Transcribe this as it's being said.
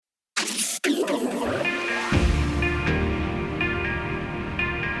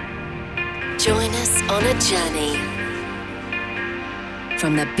Join us on a journey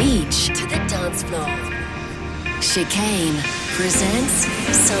from the beach to the dance floor. Chicane presents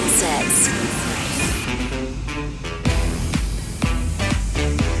Sunsets.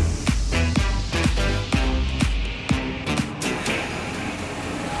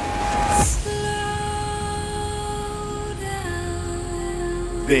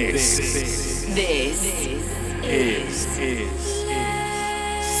 This is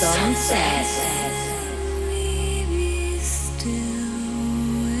Sunset.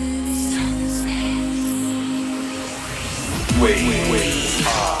 We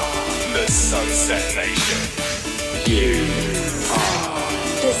are the Sunset Nation. You are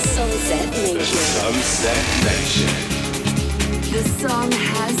The Sunset the Nation. Sunset Nation. The sun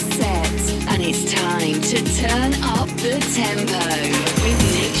has set, And it's time to turn up the tempo with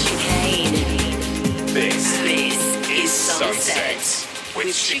Nick Chicane. This This is Sunset Sunset with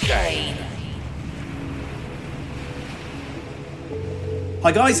with Chicane. Chicane.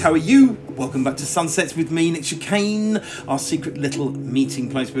 Hi guys, how are you? Welcome back to Sunsets with me, Nick Chicane, our secret little meeting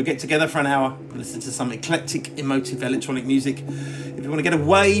place. We'll get together for an hour, listen to some eclectic, emotive electronic music. If you want to get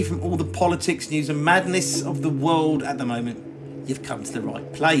away from all the politics, news and madness of the world at the moment, you've come to the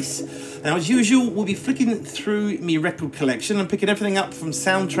right place. Now, as usual, we'll be flicking through my record collection and picking everything up from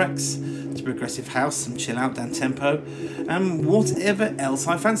soundtracks to progressive house, some chill out, down tempo, and whatever else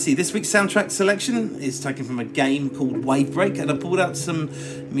I fancy. This week's soundtrack selection is taken from a game called Wavebreak, and I pulled out some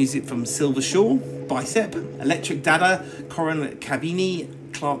music from Silver Shore, Bicep, Electric Dada, Corin Cavini,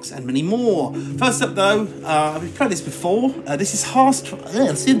 Clarks, and many more. First up, though, we've played this before. This is Shall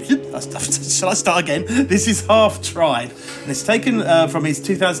I start again? This is Half Tried, and it's taken from his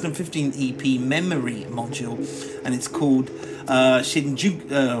 2015 EP Memory module, and it's called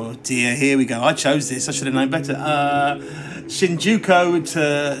Shinjuku. Oh dear, here we go. I chose this. I should have known better. Shinjuku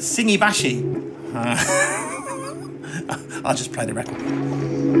to Singibashi. I'll just play the record.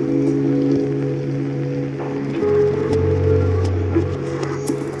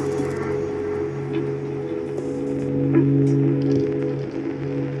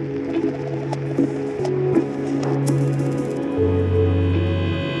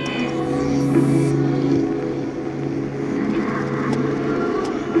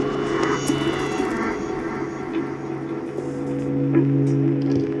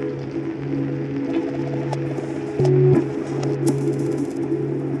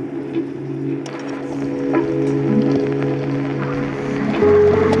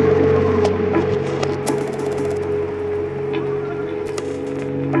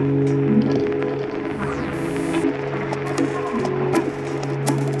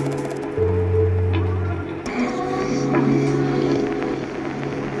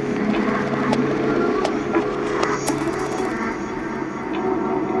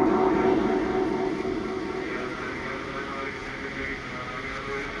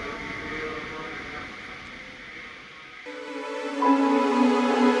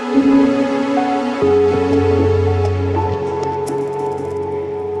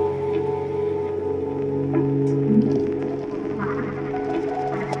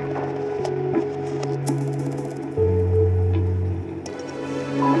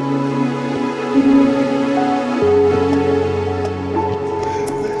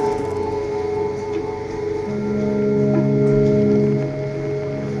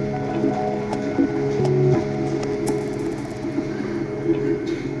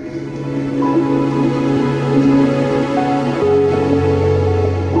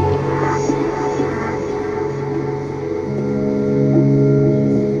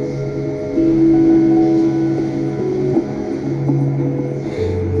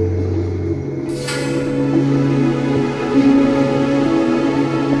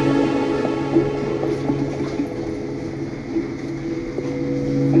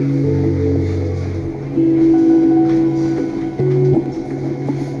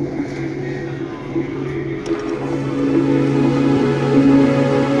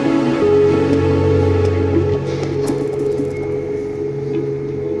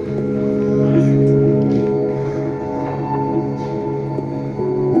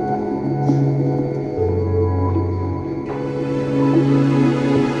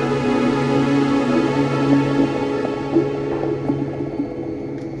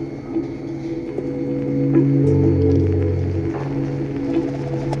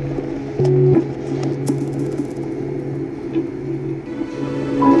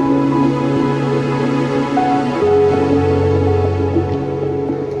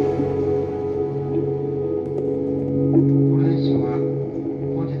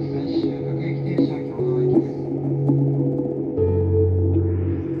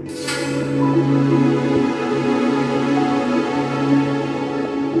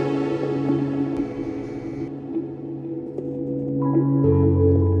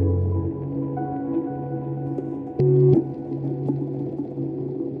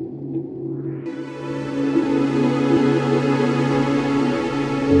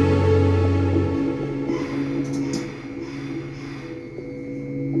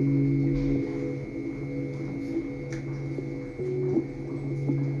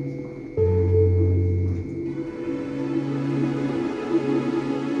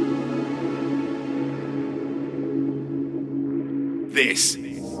 This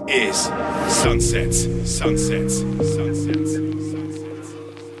is Sunsets, Sunsets, Sunsets.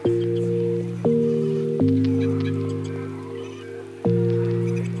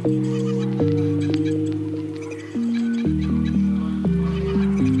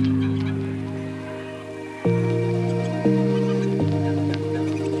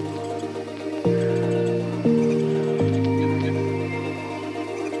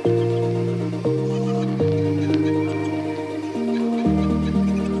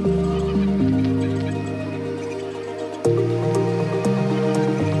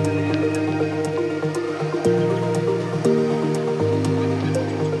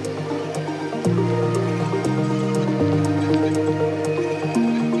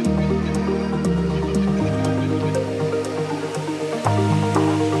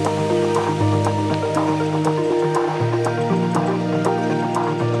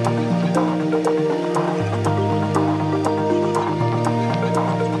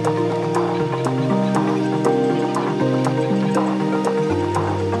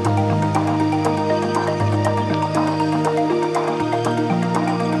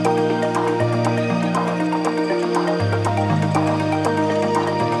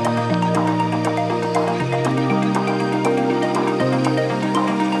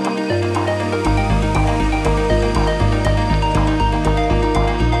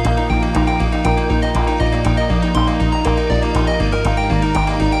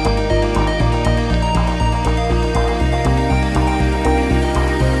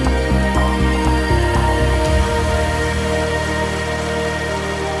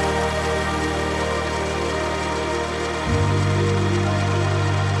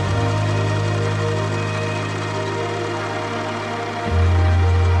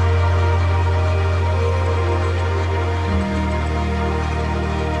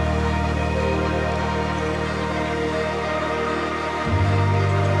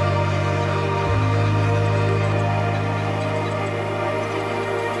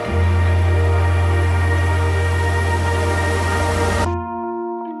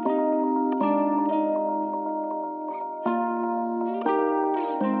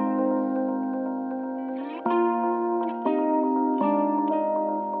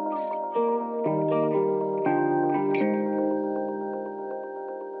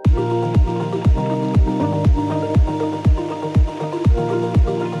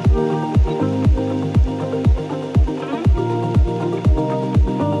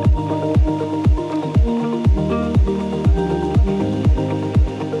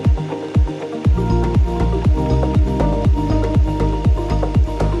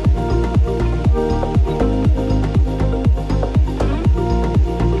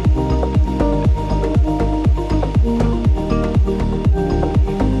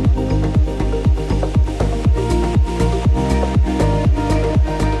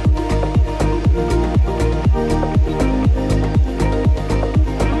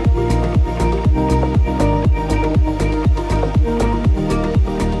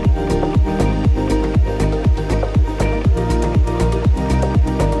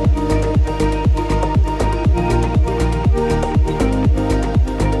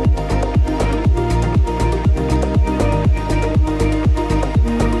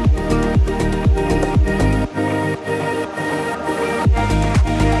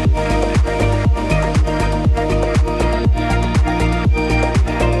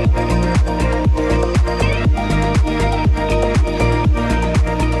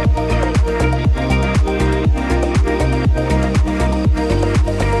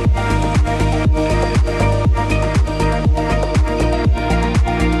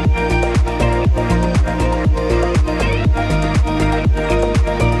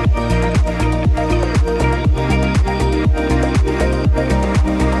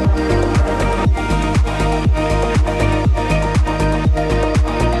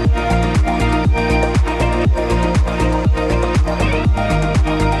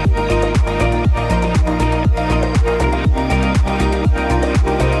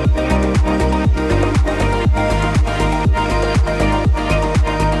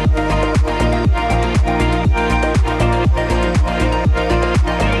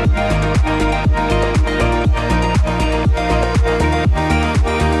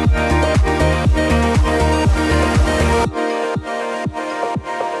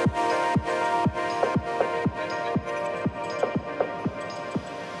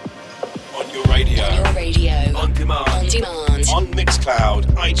 on Mixcloud,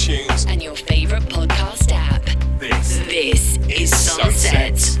 iTunes, and your favorite podcast app. This is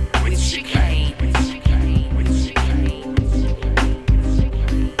Sunsets with Chicane.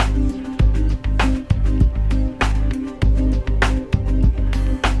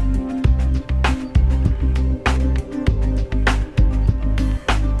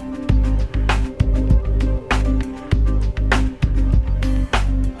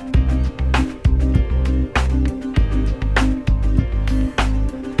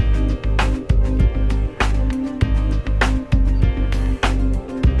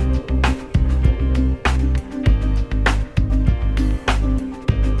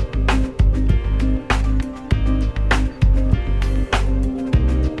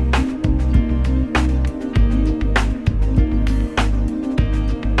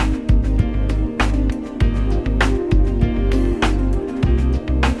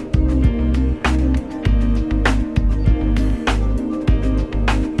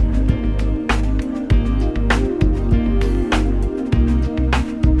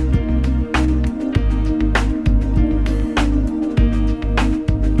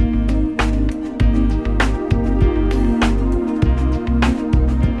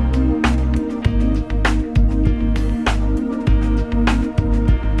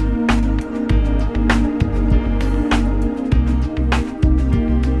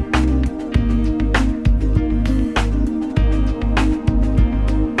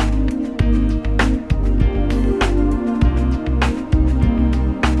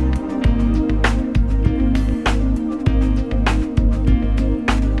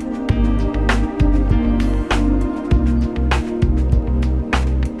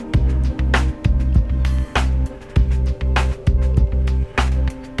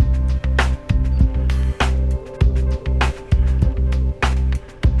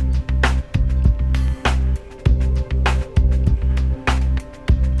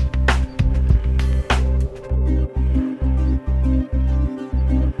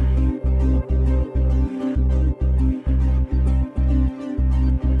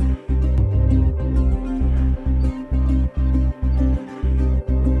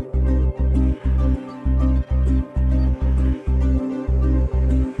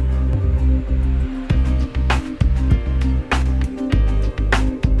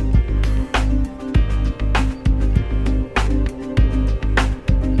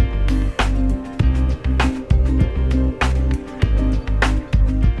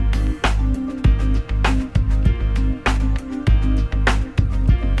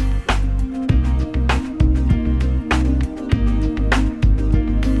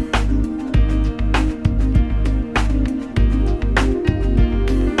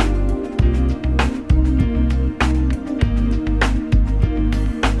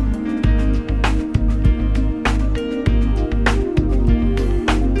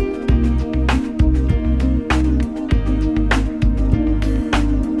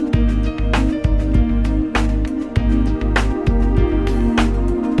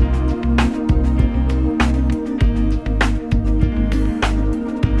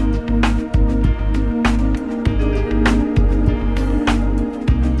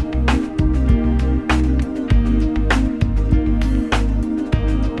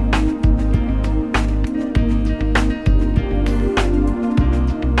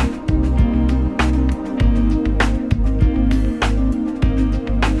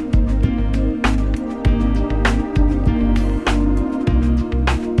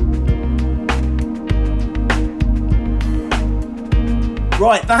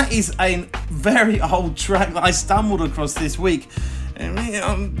 Right, that is a very old track that I stumbled across this week.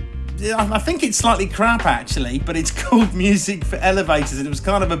 I think it's slightly crap actually, but it's called Music for Elevators, and it was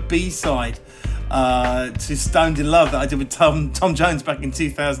kind of a B-side to Stoned in Love that I did with Tom Jones back in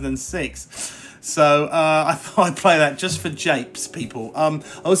 2006. So I thought I'd play that just for japes, people. I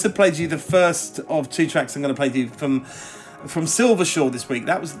also played you the first of two tracks I'm going to play you from Silvershore this week.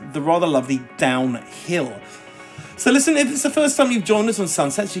 That was the rather lovely Downhill. So listen, if it's the first time you've joined us on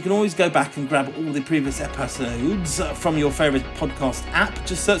Sunsets, you can always go back and grab all the previous episodes from your favourite podcast app.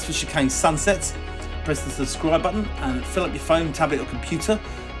 Just search for Chicane Sunsets, press the subscribe button and fill up your phone, tablet or computer.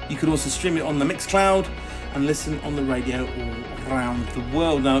 You could also stream it on the Mixcloud and listen on the radio all around the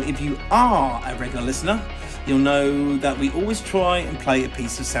world. Now, if you are a regular listener, you'll know that we always try and play a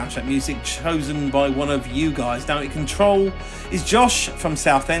piece of soundtrack music chosen by one of you guys. Now, at control is Josh from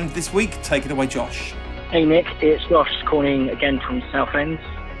Southend this week. Take it away, Josh. Hey Nick, it's Josh calling again from Southend.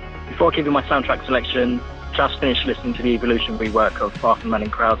 Before I give you my soundtrack selection, just finished listening to the Evolution rework of Bath and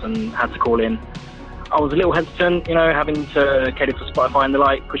Manning Crowds and had to call in. I was a little hesitant, having to cater for Spotify and the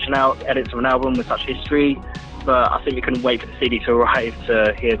like, pushing out edits of an album with such history, but I simply couldn't wait for the CD to arrive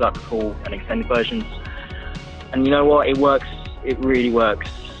to hear like the full and extended versions. And you know what? It works. It really works.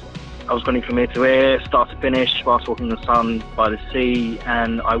 I was running from ear to ear, start to finish, whilst walking in the sun by the sea,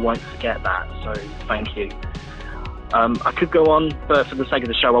 and I won't forget that, so thank you. I could go on, but for the sake of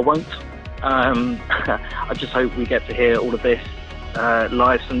the show, I won't. I just hope we get to hear all of this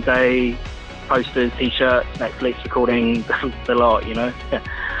live someday. Posters, t-shirts, Netflix recording, the lot,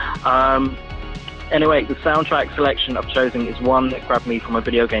 Anyway, the soundtrack selection I've chosen is one that grabbed me from a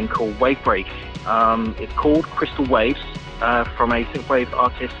video game called Wavebreak. It's called Crystal Waves, from a synthwave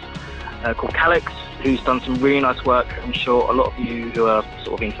artist called Calyx, who's done some really nice work. I'm sure a lot of you who are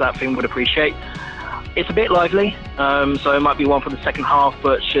sort of into that thing would appreciate. It's a bit lively, so it might be one for the second half,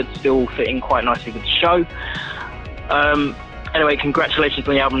 but should still fit in quite nicely with the show. Anyway, congratulations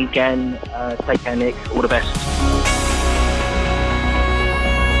on the album again. Take care, Nick. All the best.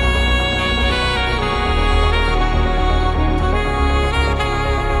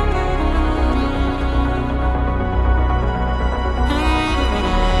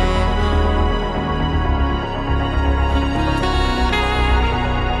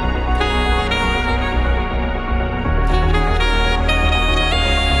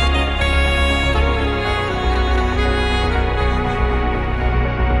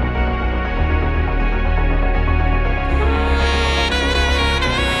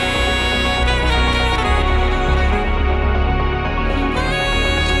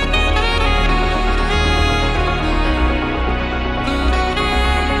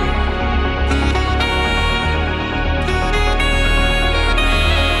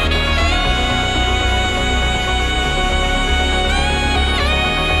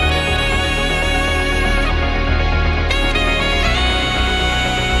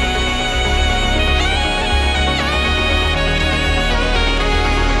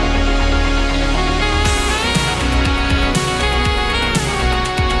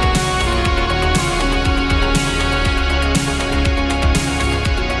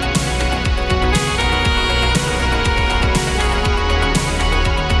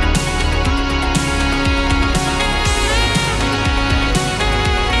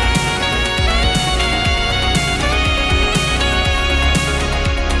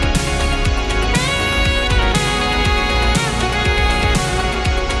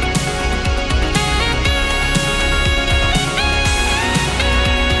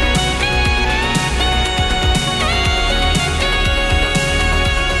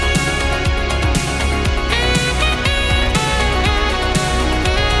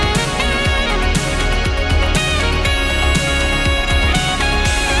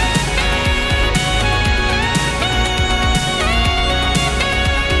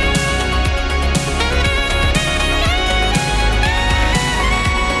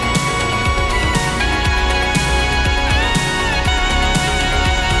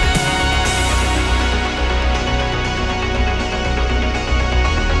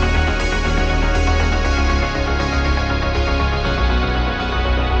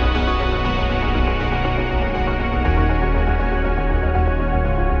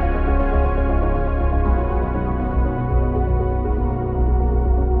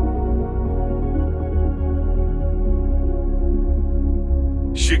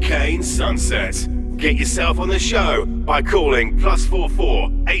 Chicane Sunsets. Get yourself on the show by calling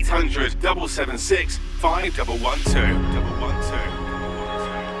 +44 800 776 5112.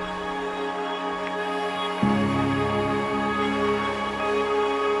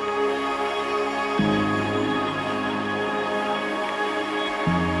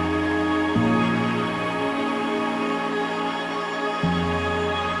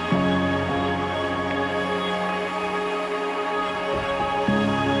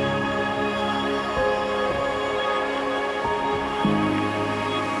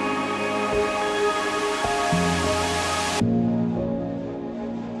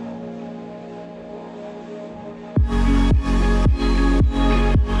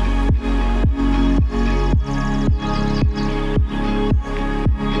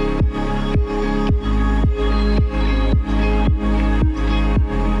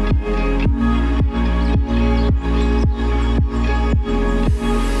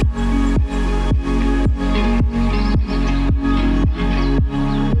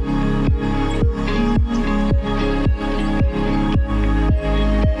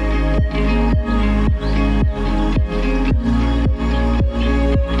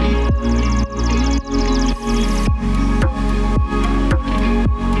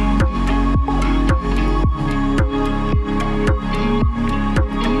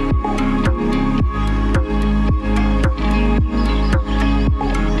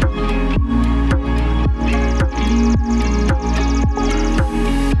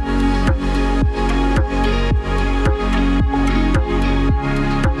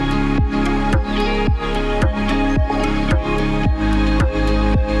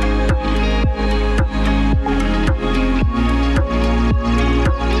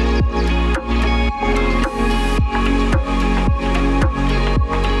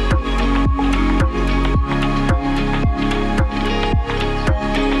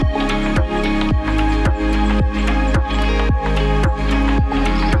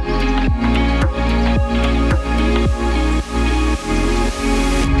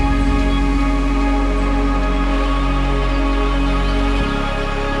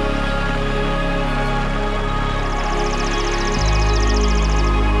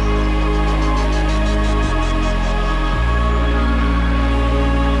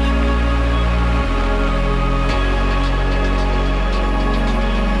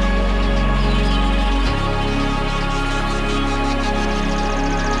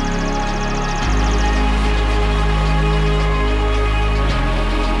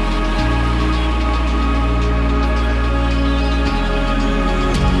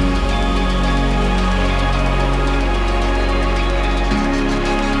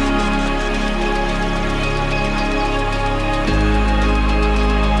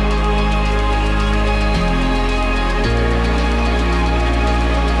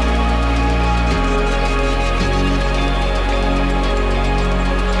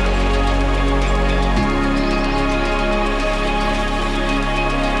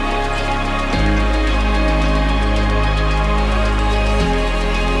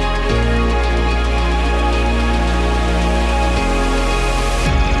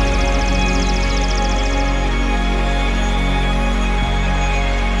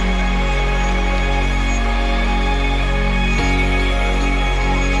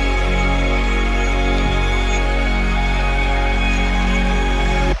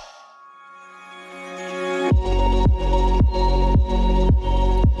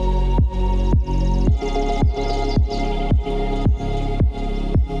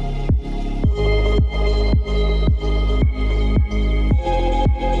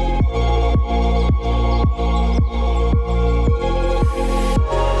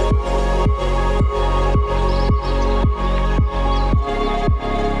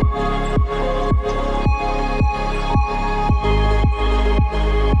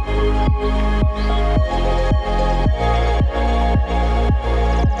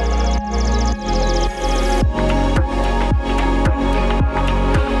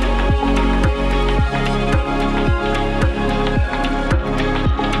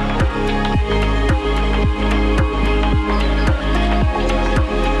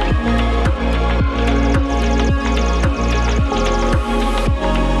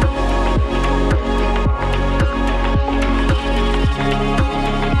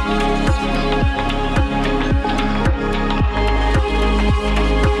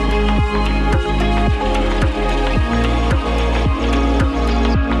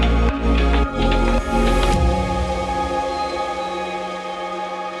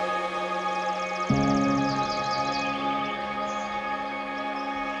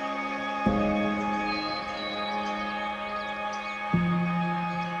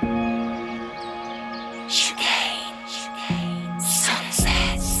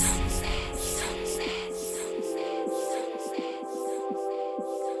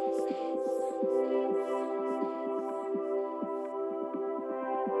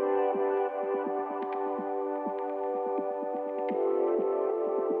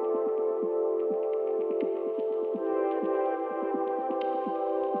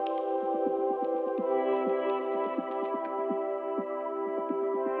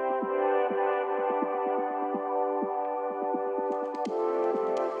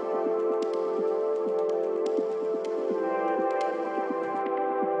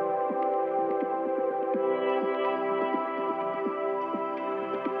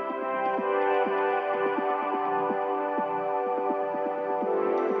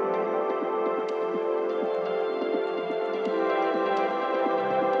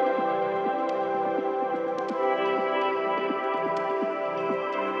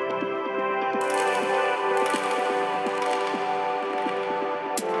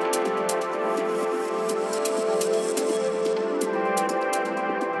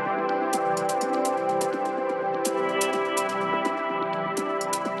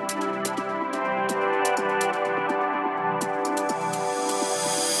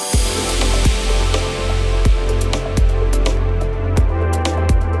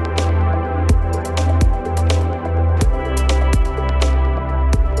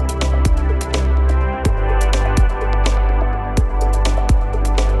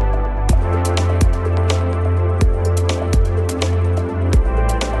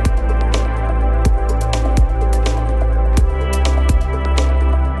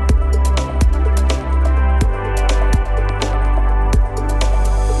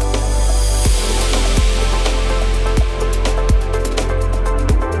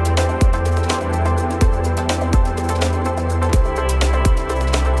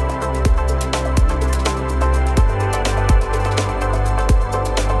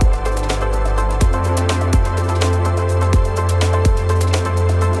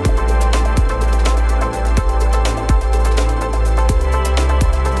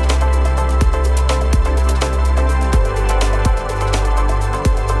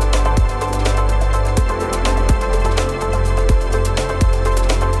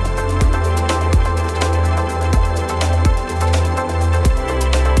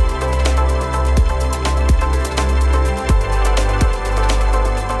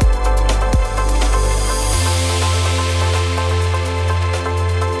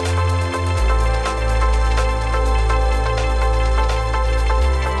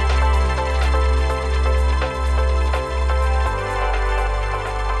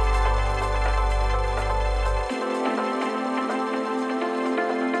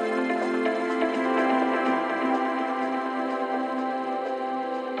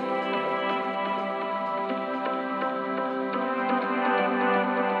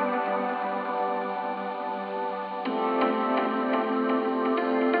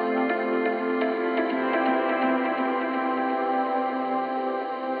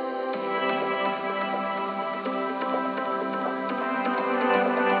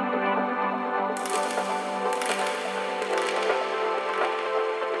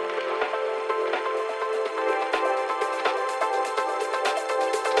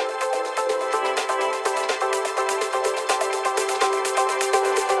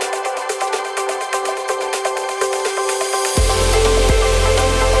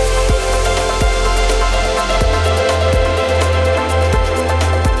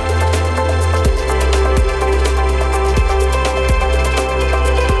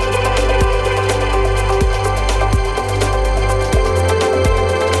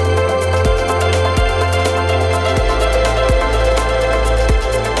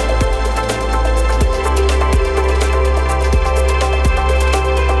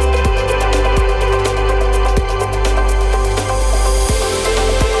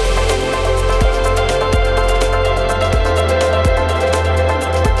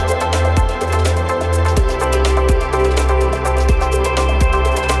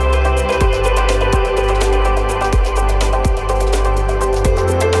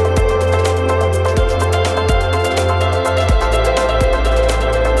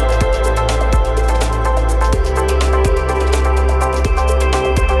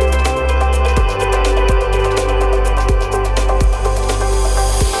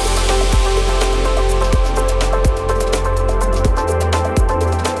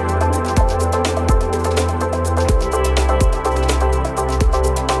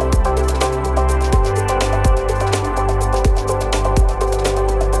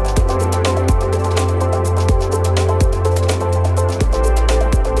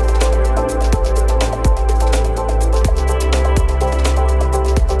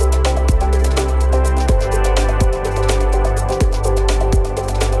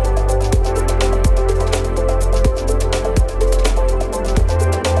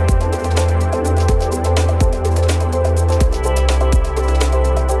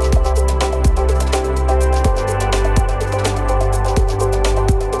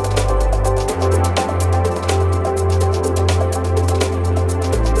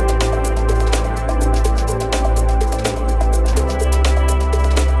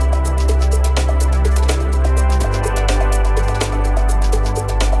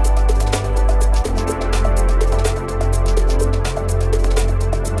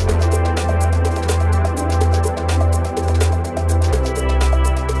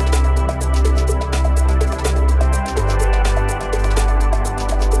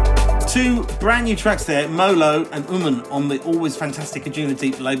 brand new tracks there, Molo and Uman on the always fantastic Aduna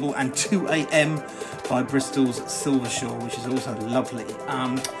Deep label, and 2am by Bristol's Silvershore, which is also lovely.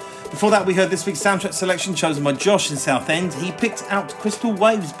 Before that, we heard this week's soundtrack selection chosen by Josh in Southend. He picked out Crystal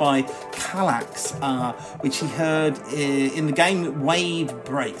Waves by Kallax, which he heard in the game Wave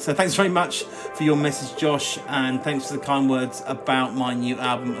Break. So thanks very much for your message, Josh, and thanks for the kind words about my new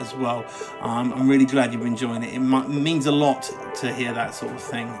album as well. I'm really glad you're enjoying it. It means a lot to hear that sort of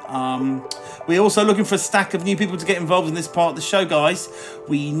thing. We're also looking for a stack of new people to get involved in this part of the show, guys.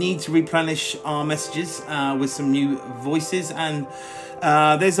 We need to replenish our messages with some new voices, and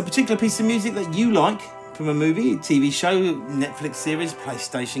there's a particular piece of music that you like from a movie, TV show, Netflix series,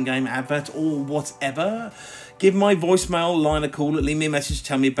 PlayStation game, advert, or whatever. Give my voicemail line a call, leave me a message,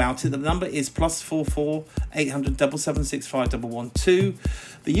 tell me about it. The number is +44 800 776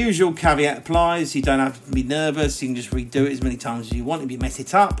 5112. The usual caveat applies. You don't have to be nervous. You can just redo it as many times as you want. If you mess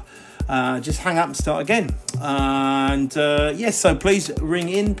it up, just hang up and start again. And yes, so please ring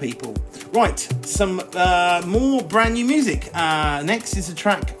in, people. Right, some more brand new music. Next is a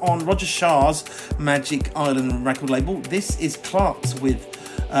track on Roger Shah's Magic Island record label. This is Clarks with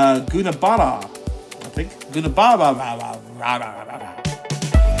Gunabara, I think. Gunabara.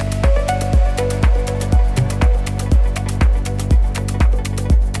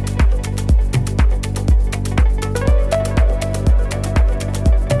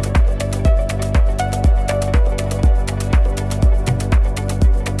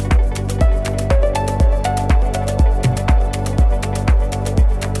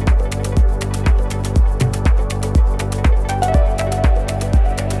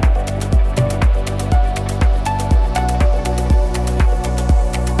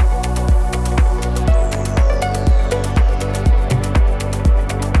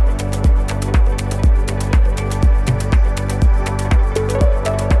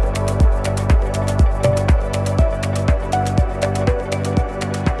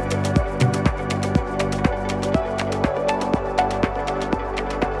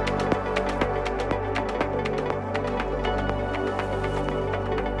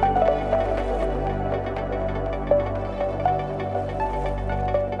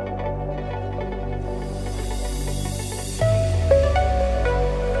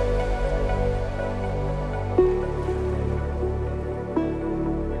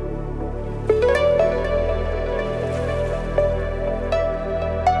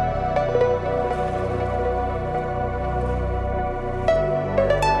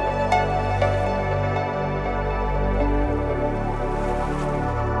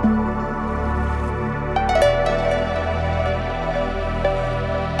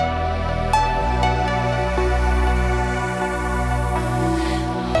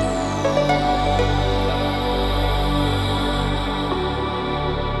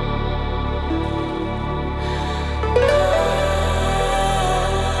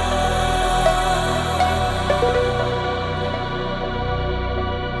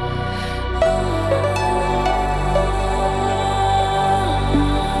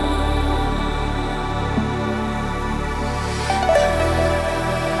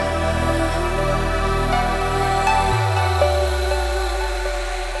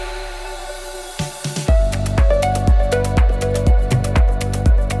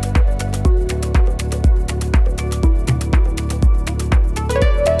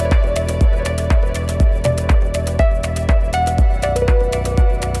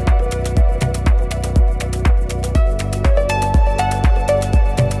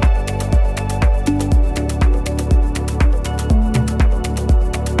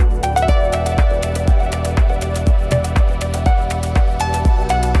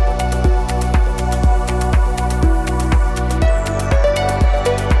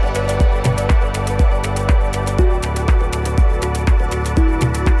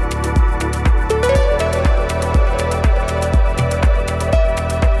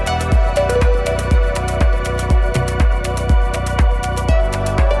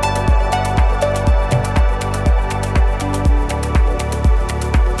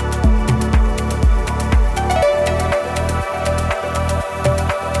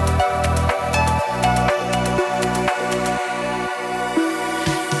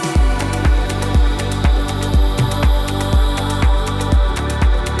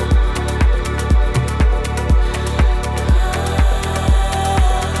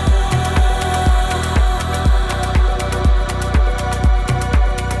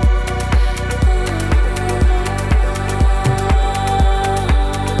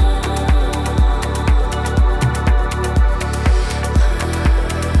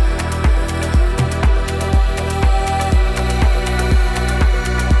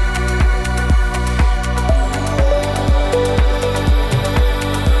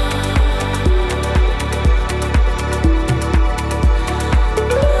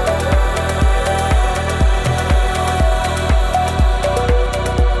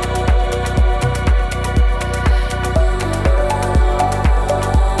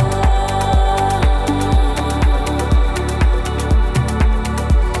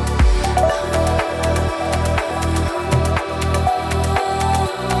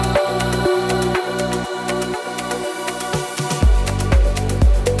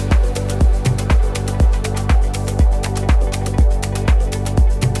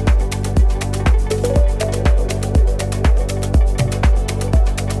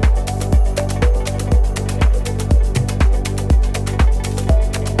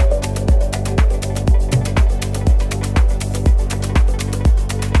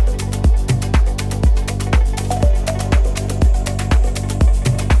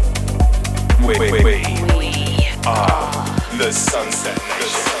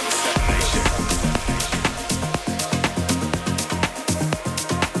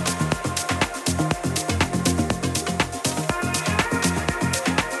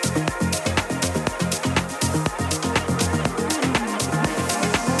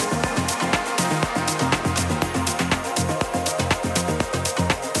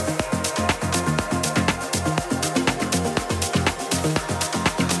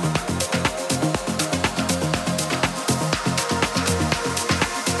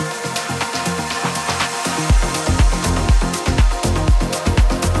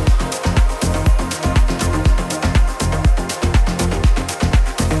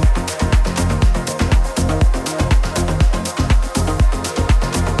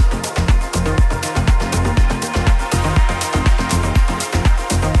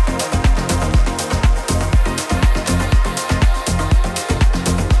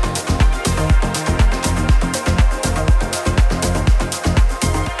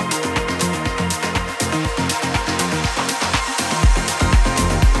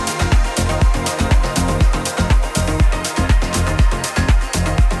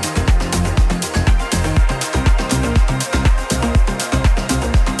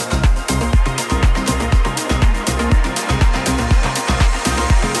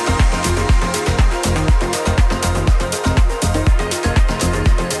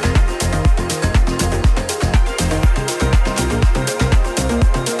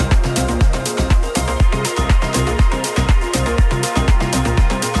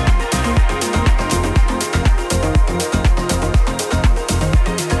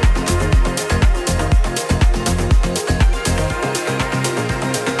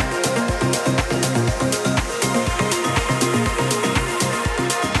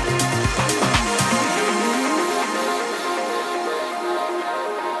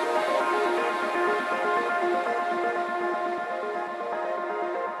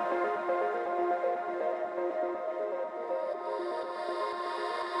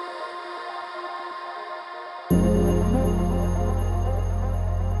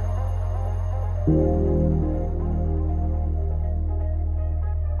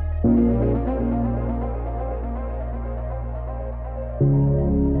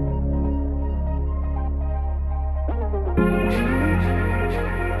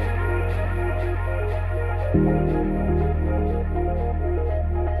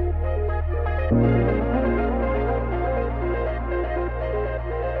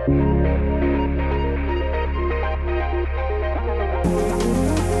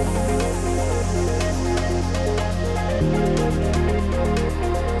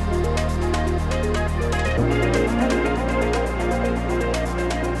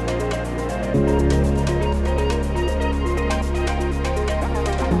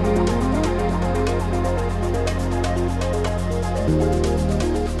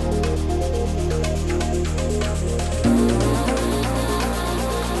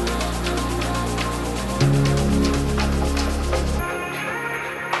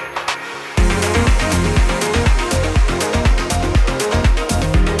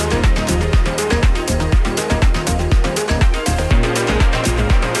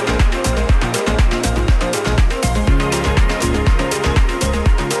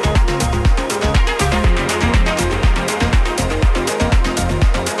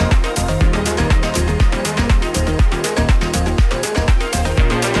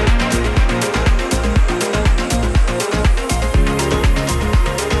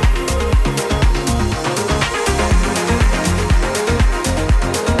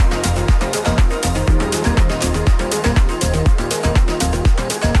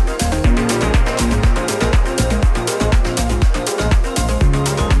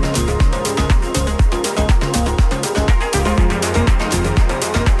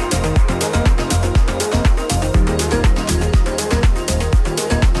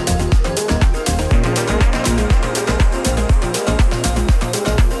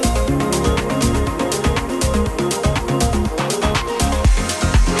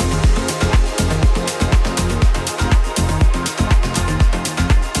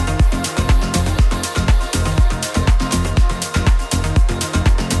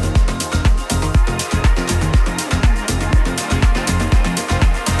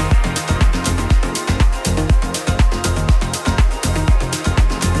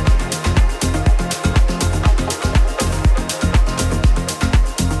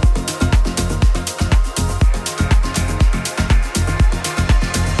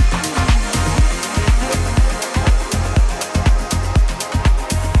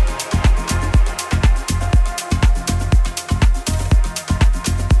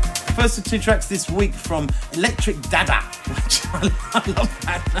 First of two tracks this week from Electric Dada, which I love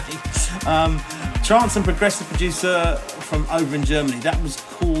that name. Trance and progressive producer from over in Germany. That was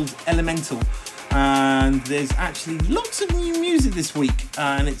called Elemental. And there's actually lots of new music this week,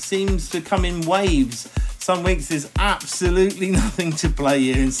 and it seems to come in waves. Some weeks there's absolutely nothing to play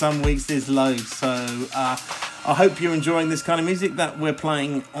here, and some weeks there's loads. So I hope you're enjoying this kind of music that we're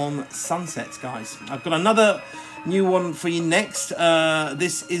playing on Sunsets, guys. I've got another new one for you next.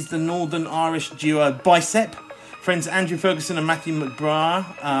 This is the Northern Irish duo Bicep. Friends Andrew Ferguson and Matthew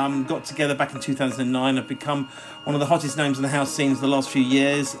McBrath got together back in 2009. Have become one of the hottest names in the house scenes the last few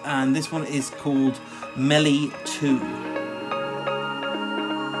years, and this one is called Melly 2.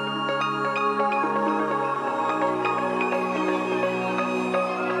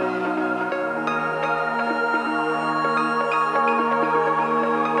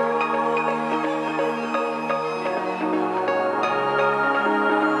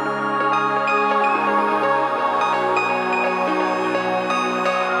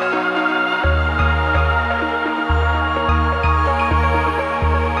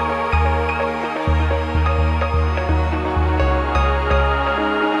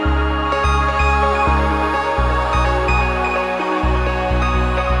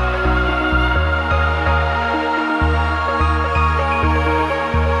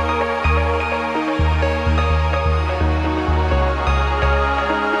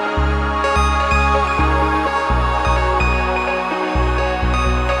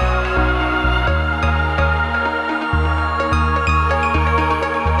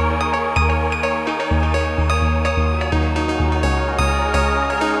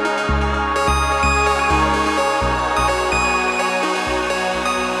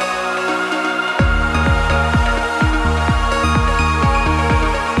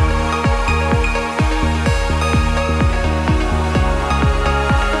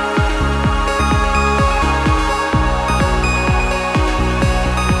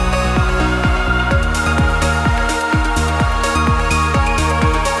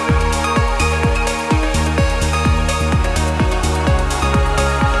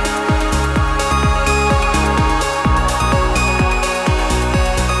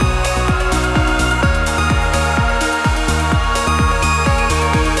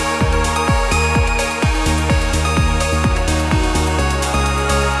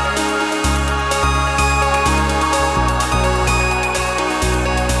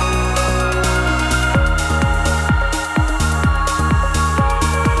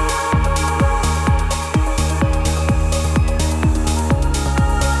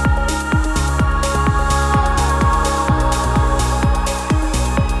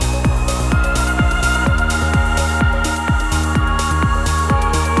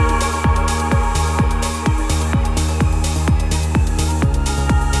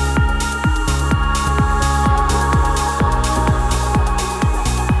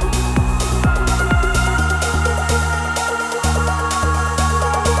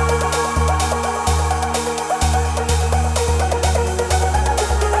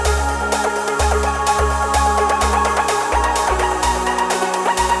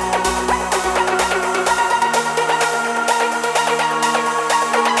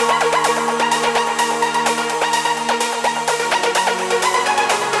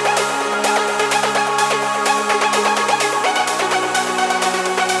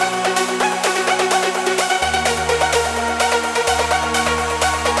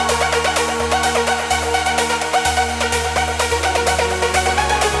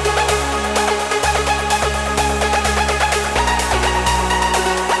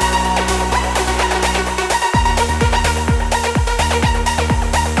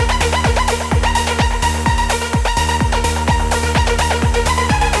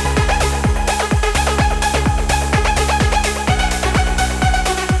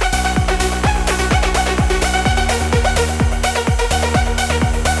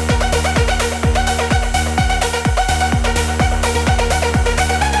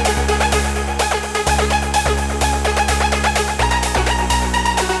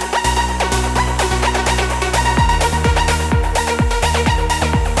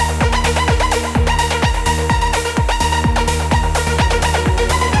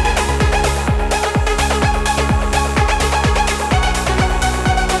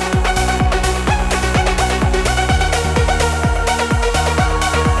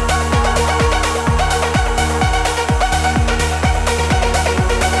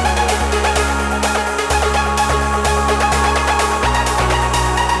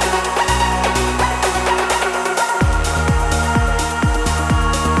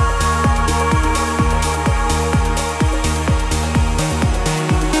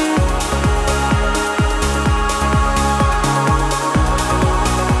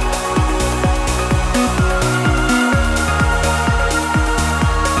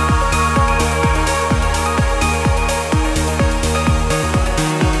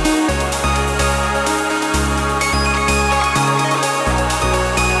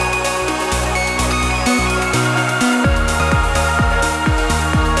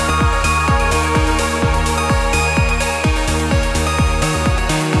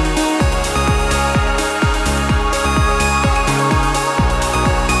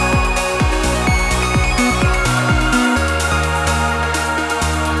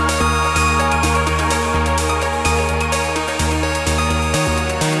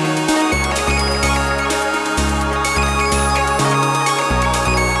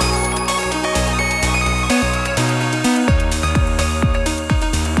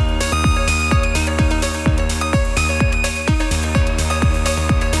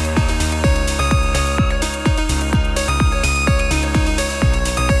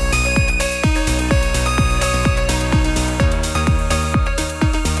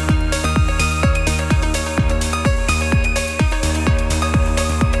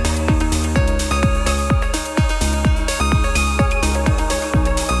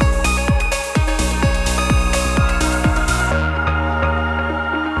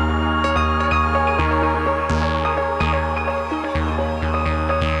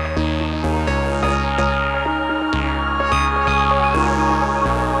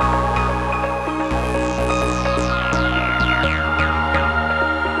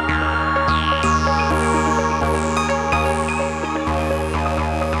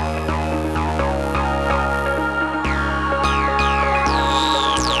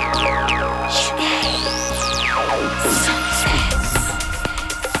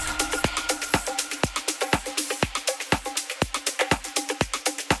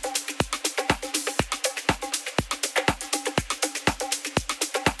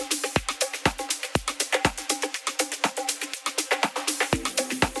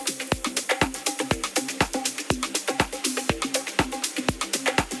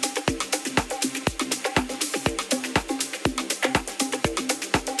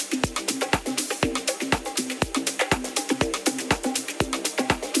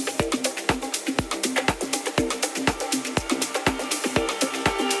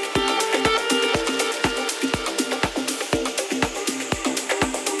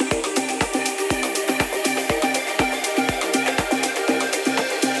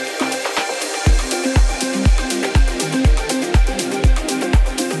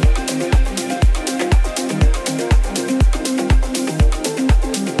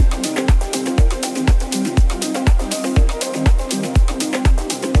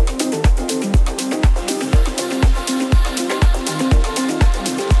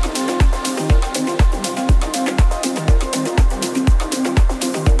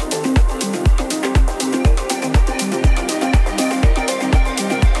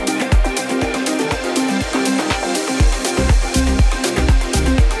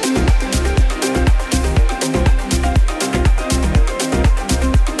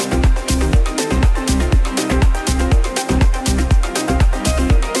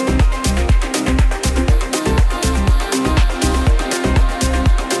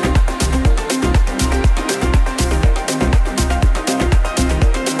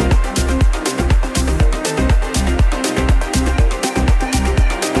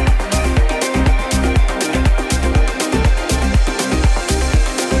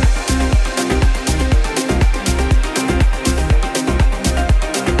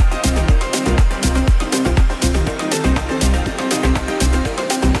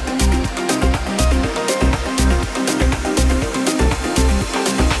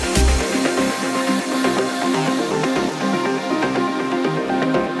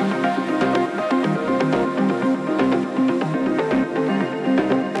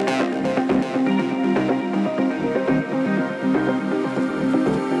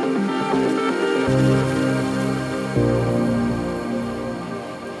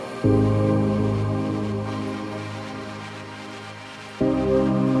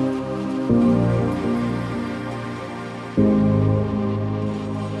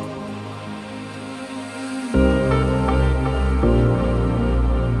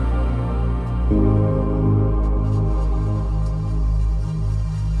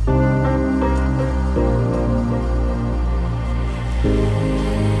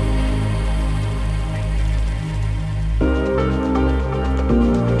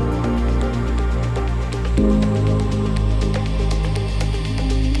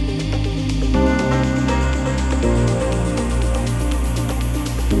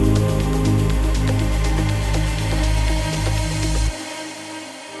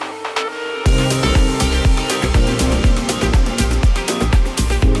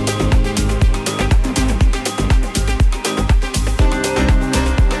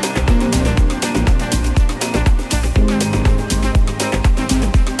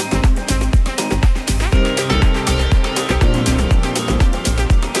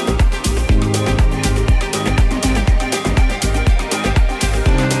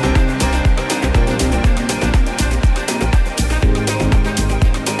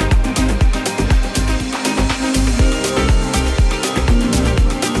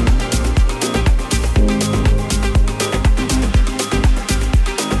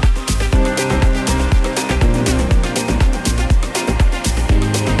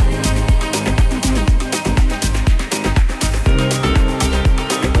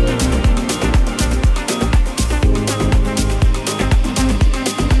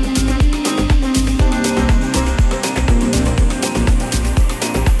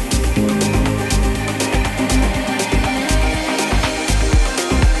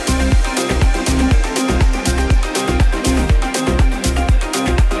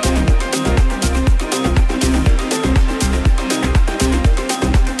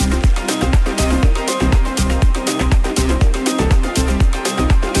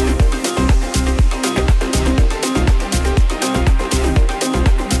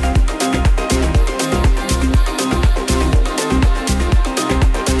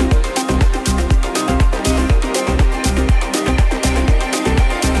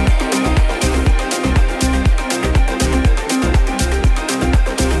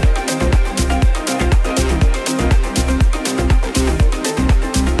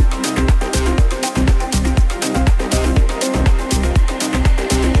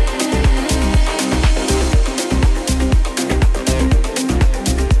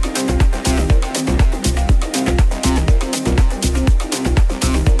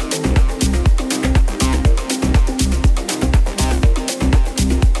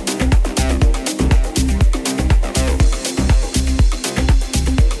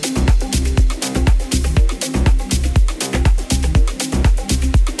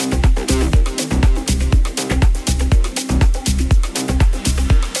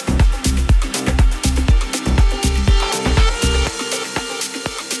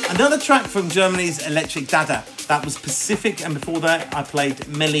 Another track from Germany's Electric Dada. That was Pacific, and before that I played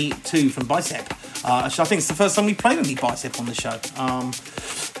Melly 2 from Bicep. I think it's the first time we played any Bicep on the show.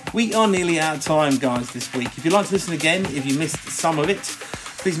 We are nearly out of time, guys, this week. If you'd like to listen again, if you missed some of it,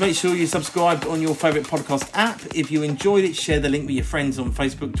 please make sure you subscribe on your favourite podcast app. If you enjoyed it, share the link with your friends on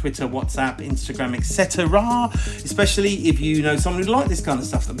Facebook, Twitter, WhatsApp, Instagram, etc. Especially if you know someone who'd like this kind of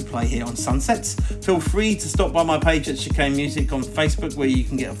stuff that we play here on Sunsets. Feel free to stop by my page at Chicane Music on Facebook, where you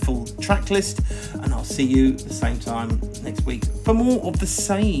can get a full track list. And I'll see you the same time next week for more of the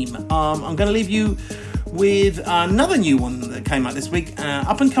same. I'm going to leave you with another new one that came out this week.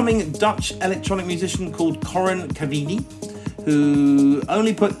 Up-and-coming Dutch electronic musician called Corin Cavini, who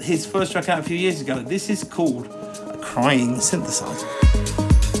only put his first track out a few years ago. This is called A Crying Synthesizer.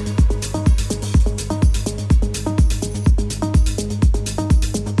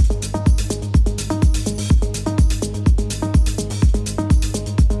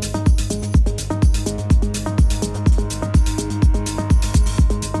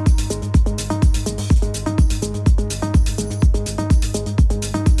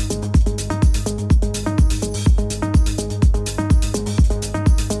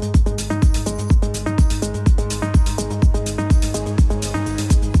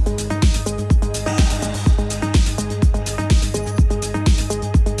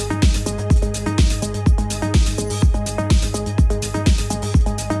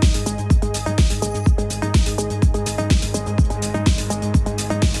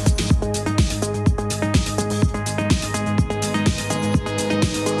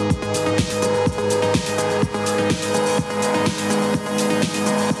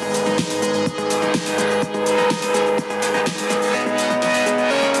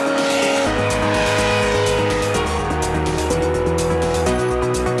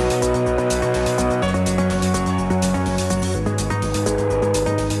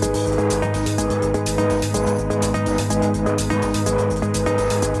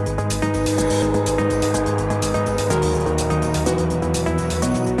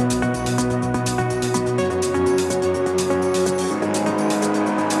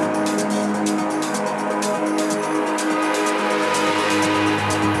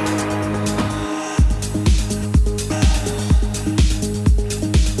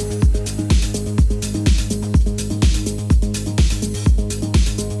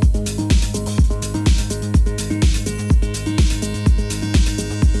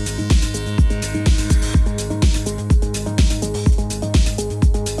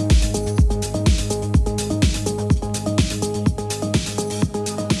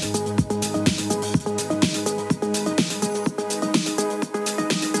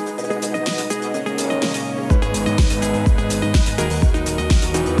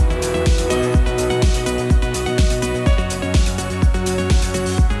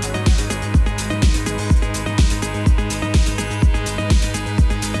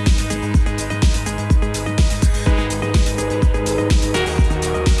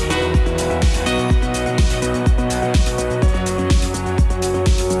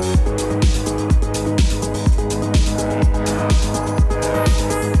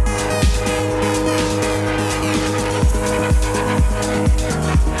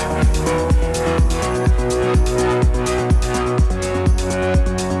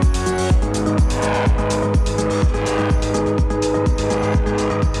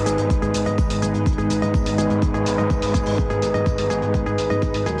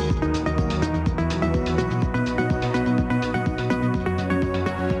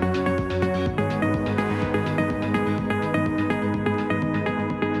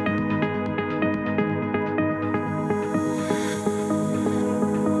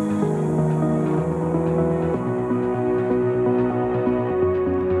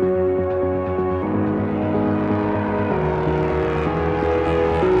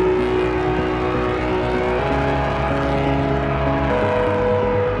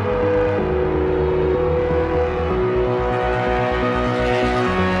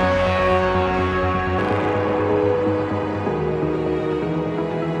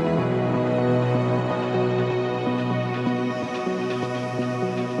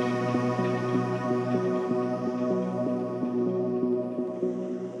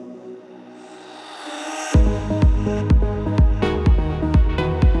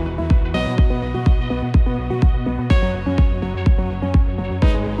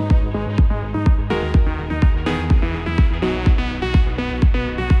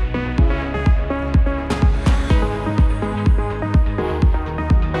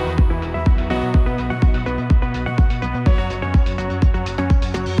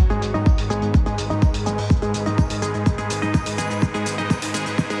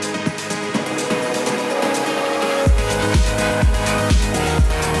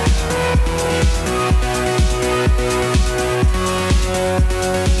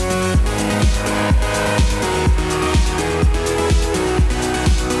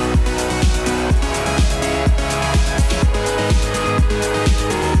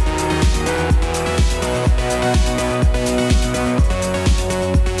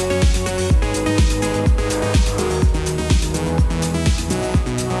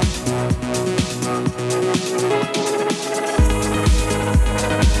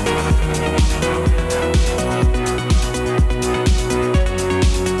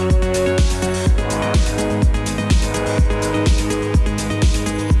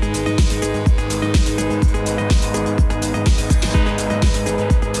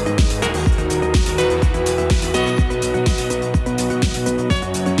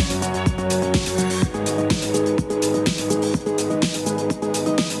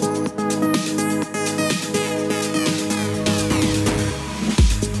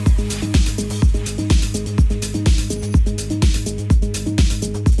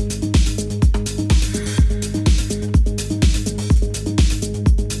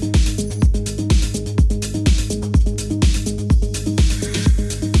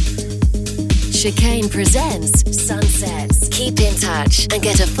 Chicane presents Sunsets. Keep in touch and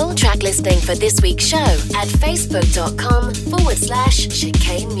get a full track listing for this week's show at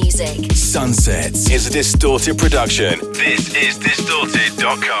facebook.com/Chicane Music. Sunsets is a Distorted production. This is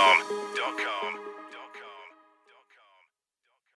Distorted.com.